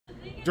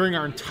during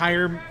our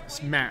entire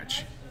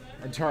match,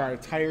 our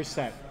entire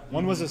set.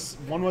 One was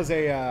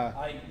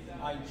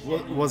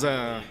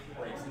a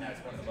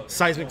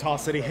seismic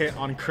toss that he hit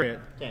on crit,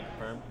 Can't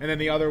confirm. and then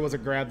the other was a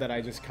grab that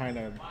I just kind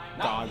of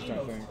dodged, I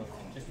think.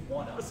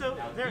 So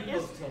there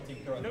is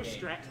no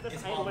strat to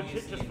this. I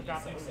legit just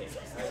forgot the moves.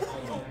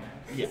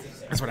 Yeah.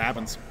 That's what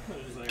happens.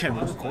 Can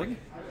we record?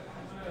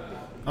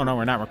 Oh no,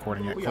 we're not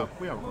recording yet. We Cool.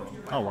 are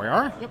recording. Oh, we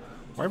are? Yep.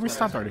 Why have we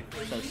stopped already?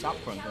 So stop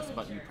front, that's the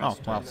button you Oh,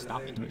 press well, to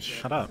stop it.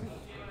 shut up.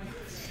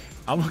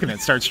 I'm looking at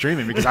start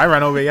streaming because I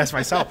run OBS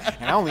myself,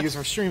 and I only use it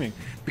for streaming.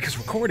 Because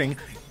recording,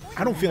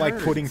 I don't feel like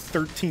putting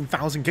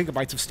 13,000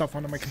 gigabytes of stuff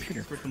onto my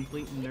computer. We're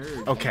complete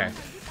nerds. Okay.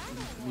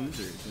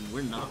 Losers, and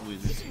we're not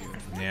losers here.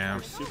 Yeah.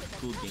 We're super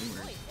cool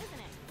gamers.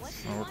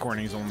 Well,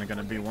 recording is only going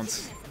to be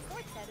once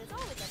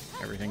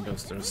everything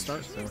goes to the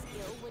start, so.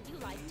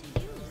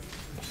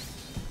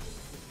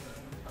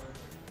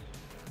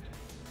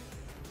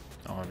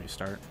 I'll have you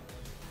start.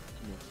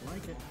 Looks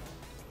like it.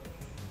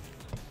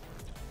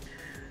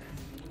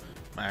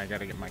 I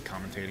gotta get my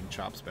commentating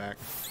chops back.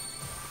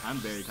 I'm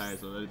very tired,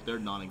 so they're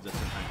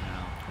non-existent right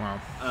now.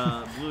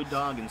 Wow. Blue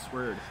Dog and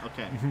Sword.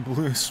 Okay.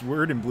 Blue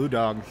Sword and Blue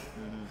Dog.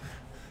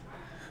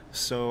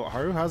 So,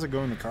 how's it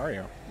going,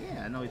 Lucario?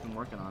 Yeah, I know he's been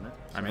working on it.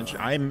 So.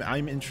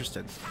 I'm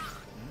interested.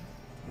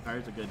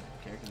 Lucario's a good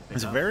character to pick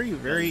It's up.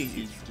 very.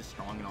 He's just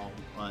strong in all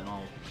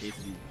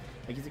cases.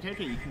 He's a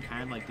character you can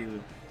kind of like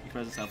do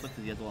express himself with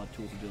because he has a lot of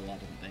tools to do a lot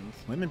of different things.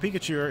 Him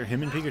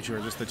and Pikachu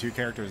are just the two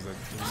characters that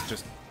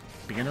just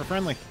beginner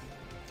friendly.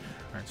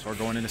 Alright, so we're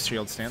going into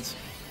shield stance.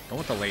 Go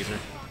with the laser.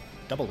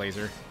 Double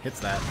laser. Hits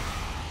that.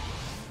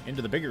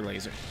 Into the bigger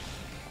laser.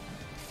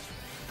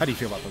 How do you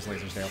feel about those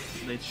lasers, Dale?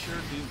 They sure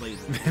do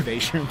laser. They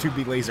sure do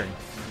be lasering.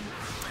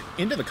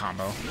 Into the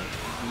combo.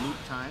 Loop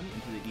time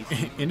into the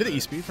E-speed. Into the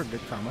E-speed for a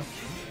good combo.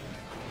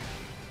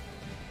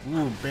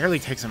 Ooh, barely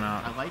takes him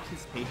out. I like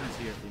his patience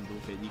here in dual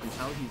phase. You can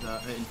tell he's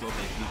in dual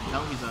phase. You can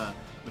tell he's a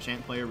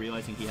Machamp player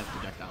realizing he has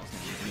projectiles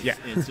now.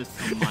 It's just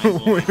a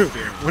mind-blowing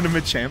experience. When a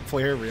Machamp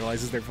player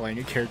realizes they're playing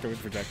a character with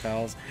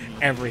projectiles,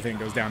 everything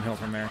goes downhill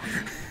from there.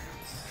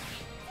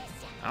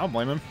 I don't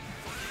blame him.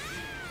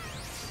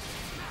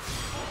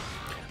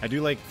 I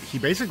do like, he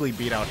basically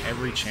beat out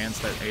every chance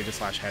that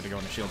Aegislash had to go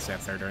into shield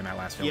stance there during that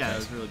last field Yeah,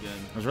 test. it was really good.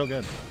 It was real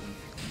good.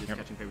 Just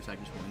catching PaperSak,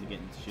 just wanting to get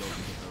into shield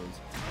and get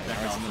those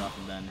projectiles stuff,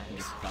 and then he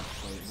just got to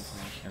play it this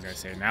match. I was going to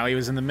say, now he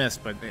was in the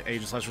mist, but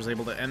Aegislash was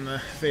able to end the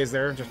phase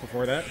there just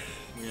before that.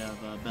 We have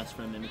best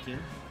friend Mimikyu.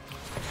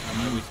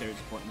 My least favorite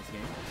support in this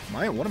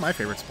game. One of my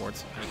favorite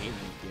sports. I hate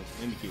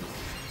Mimikyu. Mimikyu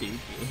is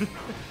stupid.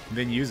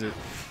 Then use it.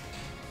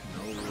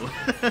 No.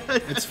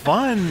 It's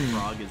fun.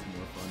 Frog is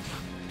more fun for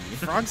me.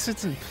 Frog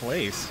sits in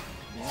place.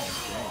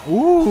 Yeah,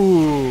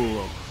 Ooh.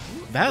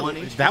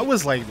 HP, That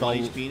was like one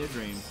HP in a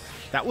dream.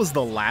 that was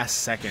the last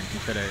second he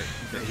could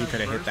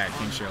have hit that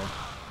King Shield.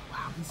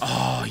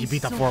 Oh, he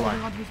beat the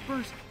 4-line.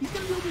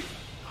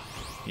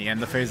 He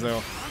ended the phase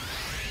though.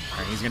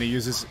 Right, he's gonna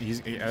use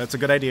his. That's a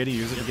good idea to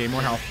use it to gain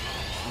more health.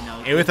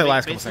 With the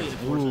last couple seconds.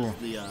 Ooh.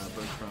 The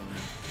burst from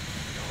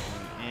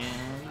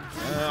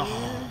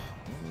and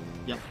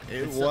yep.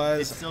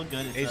 It's still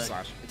good. It's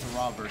a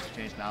raw burst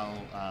change now.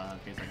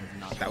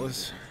 Not that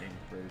was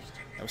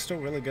still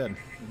really good.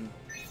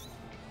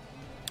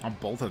 On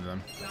both of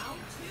them.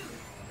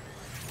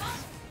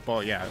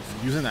 Well, yeah,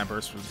 using that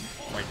burst was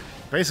like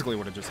basically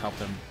would have just helped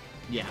him.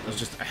 Yeah, it was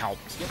just a help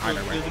it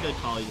either way. It was a good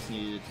call. You just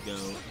needed it to go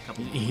a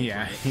couple.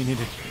 Yeah, he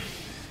needed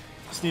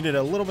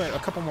a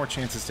couple more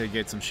chances to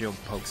get some shield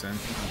pokes in.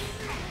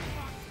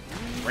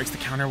 Breaks the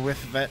counter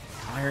with that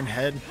Iron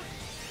Head.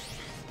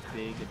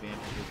 Big advantage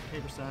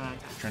with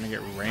PaperSak. Trying to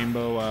get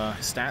rainbow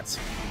stats.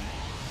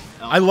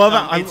 I love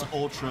it. It's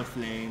Ultra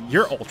Flames.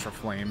 You're Ultra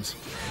Flames.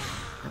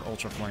 You're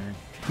Ultra Flaming.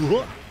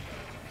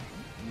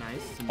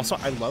 Nice. Also,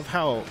 I love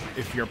how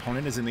if your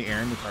opponent is in the air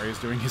and Lucario's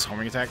doing his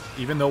homing attack,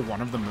 even though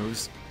one of the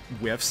moves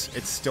whiffs,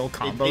 it still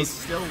combos. It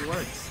still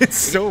works. It's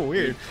so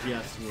weird.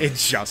 It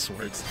just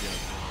works.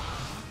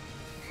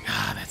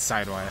 Ah, that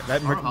sidewire.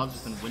 That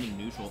HaruHazu's been winning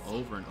neutral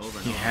over and over and over.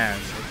 He has.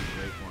 That's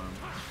great for him.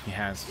 He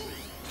has.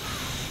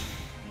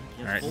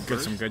 All right, get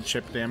some good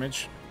chip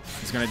damage.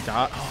 He's gonna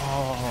die.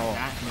 Oh,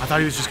 I thought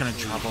he was just gonna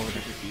drop over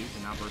there.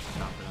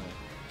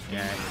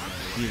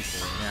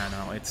 Yeah,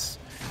 no, it's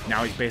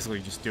now he's basically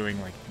just doing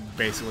like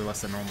basically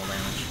less than normal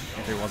damage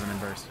if he wasn't in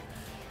burst.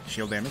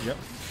 Shield damage, yep.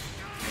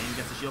 And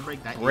gets the shield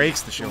break. That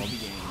breaks the shield.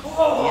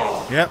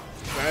 Oh, yeah. Yep.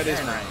 That is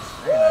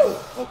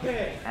nice.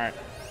 Okay. All right,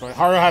 but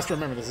Haru has to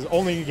remember this is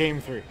only game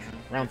 3,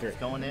 round 3.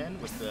 Going in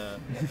with that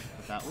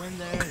win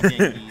there, and then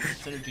the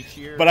synergy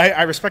cheer. But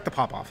I respect the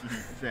pop off.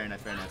 Very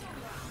nice, very nice.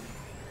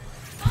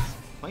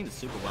 Playing this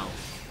super well.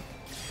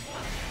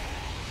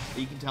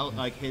 You can tell,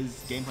 like,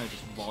 his gameplay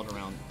just revolved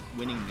around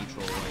winning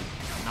neutral,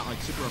 like, not like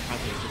super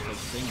repetitive, just like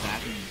sitting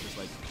back and just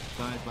like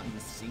going his buttons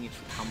and seeing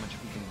how much he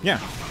can do. Yeah.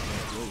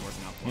 It's really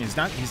working out for him.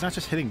 He's not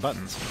just hitting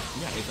buttons.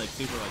 Yeah, it's like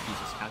super, like, he's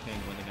just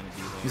calculating when they're gonna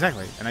do those.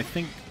 Exactly, and I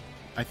think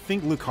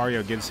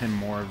Lucario gives him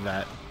more of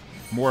that,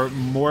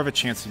 more of a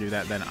chance to do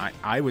that than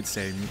I would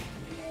say.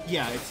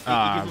 Yeah, it gives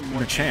him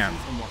more Machamp.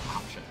 and more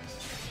options.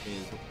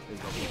 is what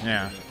we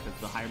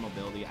because the higher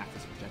mobility,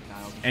 access to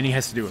projectiles. And he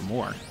has to do it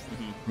more.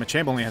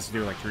 Machamp only has to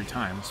do it like 3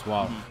 times,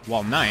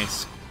 while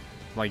nice,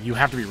 like you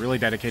have to be really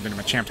dedicated to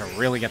Machamp to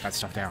really get that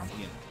stuff down.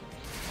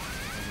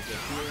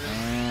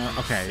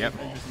 Okay, yep.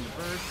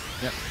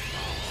 Yep.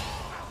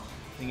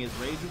 Thing is,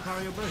 Rage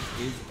Lucario Burst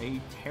is a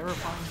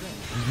terrifying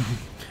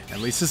thing. At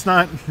least it's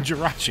not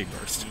Jirachi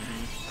Burst.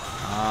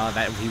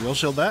 That he will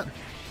shield that.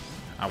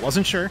 I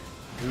wasn't sure.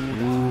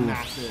 Ooh,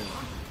 massive.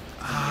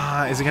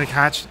 Is it gonna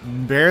catch?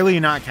 Barely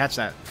not catch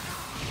that.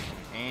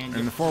 And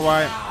the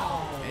 4Y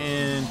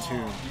into.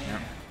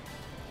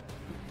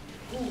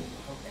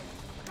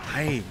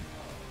 Yeah.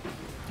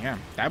 Yeah,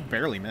 that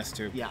barely missed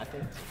too. Yeah, I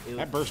think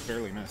that burst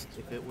barely missed.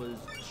 If it was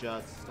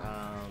just,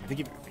 I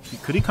think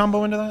could he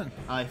combo into that?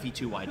 If he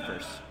 2-wide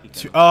first.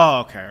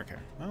 Oh, okay.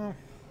 Oh.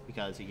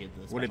 Because he gets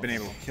the. Would have been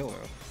able to kill it.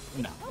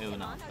 No, it would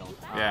not kill.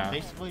 Yeah.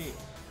 Basically,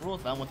 rule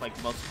of thumb with like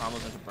most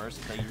combos into burst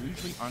is that you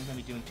usually aren't going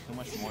to be doing too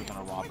much more than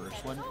a raw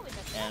burst would.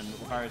 And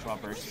Lucario's raw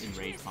burst in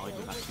Rage probably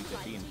did about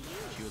 250, and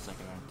she was like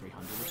around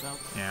 300 or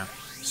so. Yeah.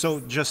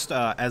 So just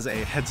as a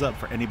heads up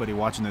for anybody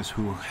watching this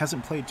who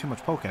hasn't played too much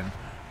Pokken,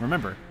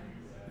 remember,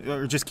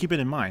 or just keep it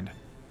in mind,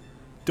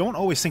 don't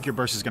always think your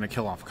burst is going to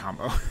kill off a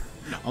combo.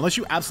 No. Unless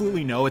you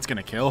absolutely know it's going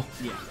to kill,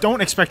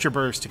 don't expect your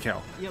burst to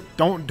kill. Yep.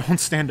 Don't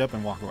stand up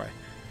and walk away.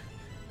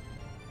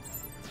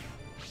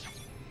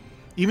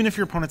 Even if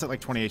your opponent's at like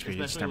 20 HP, you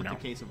just never know.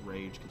 Especially with the case of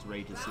Rage, because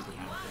Rage is super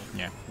powerful.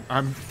 Yeah.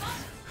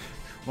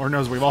 Lord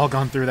knows we've all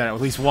gone through that at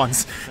least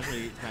once.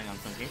 Especially depending on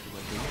some cases,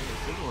 like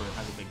Sigurd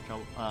has a big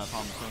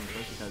problem killing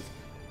first because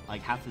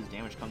like half his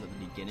damage comes at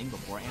the beginning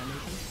before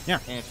animation. Yeah.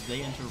 And if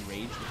they enter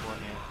Rage before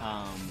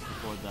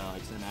the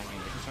like, cinematic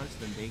animation starts,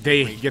 then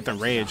they get the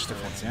Rage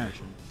defense. Yeah.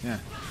 Yeah.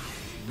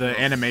 The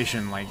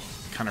animation like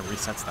kind of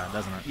resets that,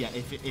 doesn't it? Yeah.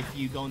 If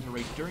you go into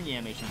Rage during the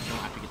animation, you don't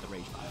have to get the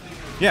Rage buff.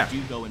 Yeah. If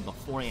you go in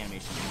before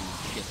animation,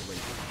 you get the Rage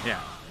buff. Yeah.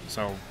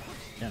 So,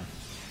 yeah.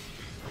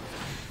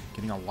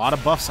 Getting a lot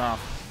of buffs off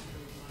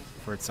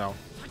for itself.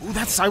 Ooh,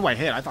 that sideway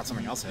hit. I thought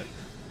something else hit.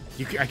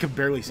 I could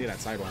barely see that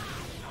sideway.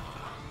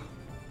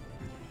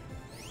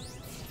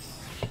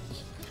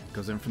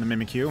 Goes in for the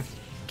Mimikyu.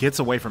 Gets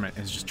away from it.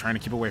 Is just trying to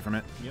keep away from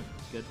it. Yep.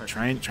 Good.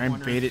 Try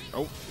and bait it.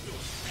 Oh.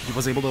 He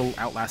was able to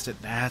outlast it.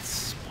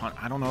 That's...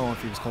 I don't know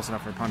if he was close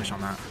enough for a punish on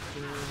that.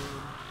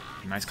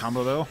 Nice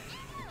combo, though.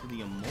 Into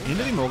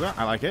the Emolga.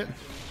 I like it.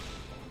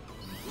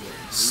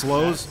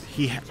 Slows.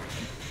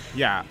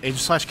 Yeah,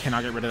 Aegislash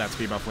cannot get rid of that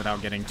speed buff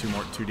without getting two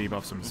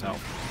debuffs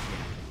himself.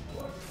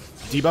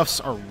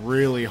 Debuffs are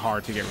really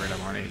hard to get rid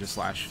of on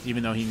Aegislash,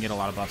 even though he can get a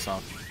lot of buffs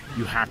off.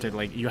 You have to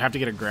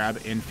get a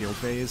grab in field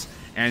phase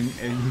and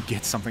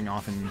get something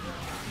off in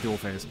dual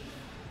phase.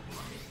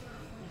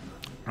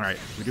 All right,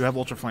 we do have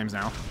Ultra Flames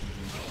now.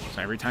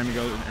 So every time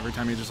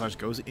Aegislash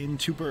goes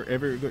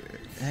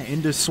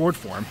into sword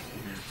form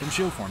from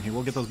shield form, he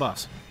will get those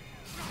buffs.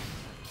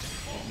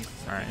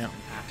 All right, yeah.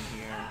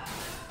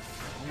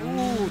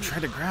 Ooh,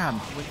 tried to grab.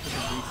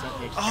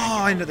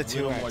 Oh, into the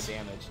 2x.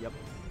 Yep.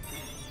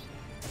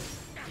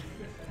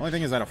 Only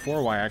thing is that a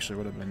 4Y actually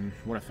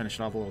would have finished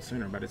it off a little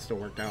sooner, but it still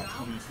worked out.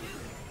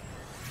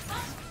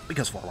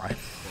 Because 4Y.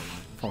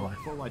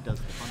 4Y does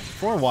the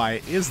funny.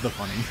 4Y is the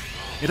funny.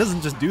 It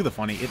doesn't just do the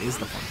funny, it is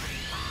the funny.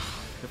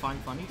 Define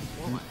funny?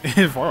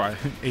 4Y. 4Y.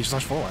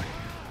 H/4Y.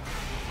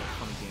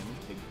 Funny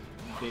damage.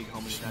 Big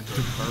homing attack.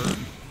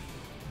 Burn.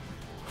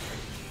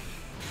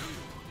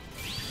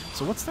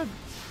 So what's that?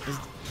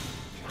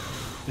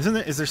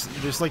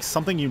 There's like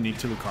something unique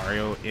to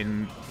Lucario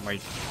in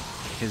like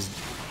his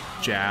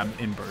jab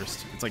in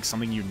burst. It's like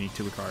something unique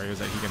to Lucario is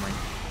that he can like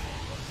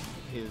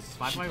his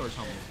 5Y or his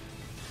homing?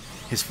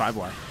 His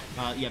 5Y.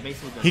 Yeah,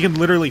 basically. He can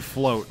literally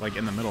float like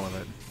in the middle of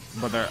it.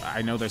 But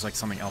I know there's like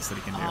something else that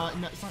he can do. No,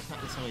 it's not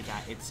necessarily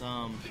that. It's he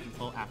can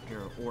float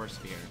after Aura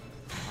Sphere.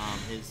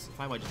 His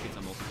 5Y just gets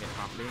a multi-hit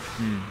property.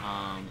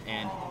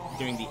 And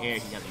during the air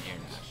he has an air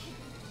dash.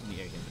 In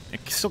the air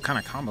it still kind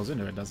of combos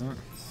into it, doesn't it?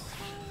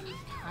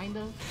 Kind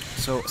of.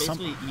 So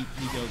basically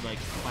he goes like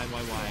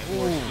 5YY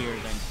or Sphere,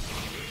 then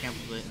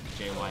cancels it into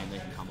JY, and then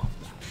can come off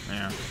of that.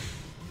 Yeah.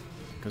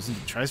 Goes and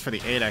tries for the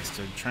 8X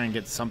to try and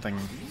get something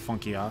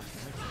funky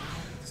off.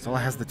 Still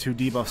has the 2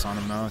 debuffs on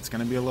him though. It's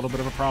going to be a little bit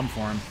of a problem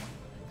for him.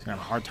 He's going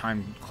to have a hard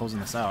time closing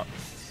this out.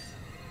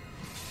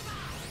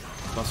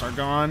 Buffs are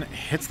gone.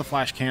 Hits the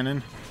flash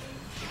cannon.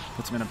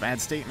 Puts him in a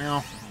bad state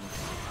now.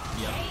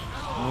 Yep.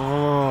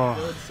 Oh.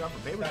 Good stuff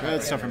from Paper.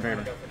 Good stuff from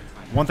Paper.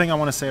 One thing I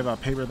want to say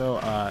about Paper though,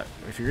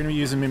 if you're going to be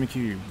using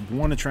Mimikyu, you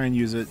want to try and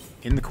use it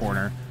in the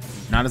corner,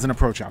 not as an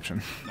approach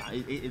option. Nah,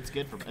 it's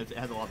good for it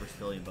has a lot of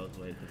versatility in both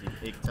ways.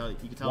 You can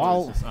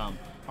tell this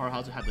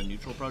HaruHazu had the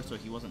neutral approach, so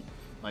he wasn't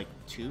like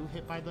too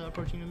hit by the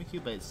approaching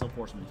Mimikyu, but it still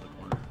forced him into the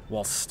corner.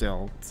 Well,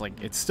 still,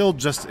 it's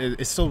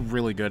still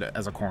really good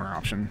as a corner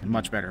option.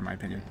 Much better in my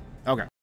opinion. Okay.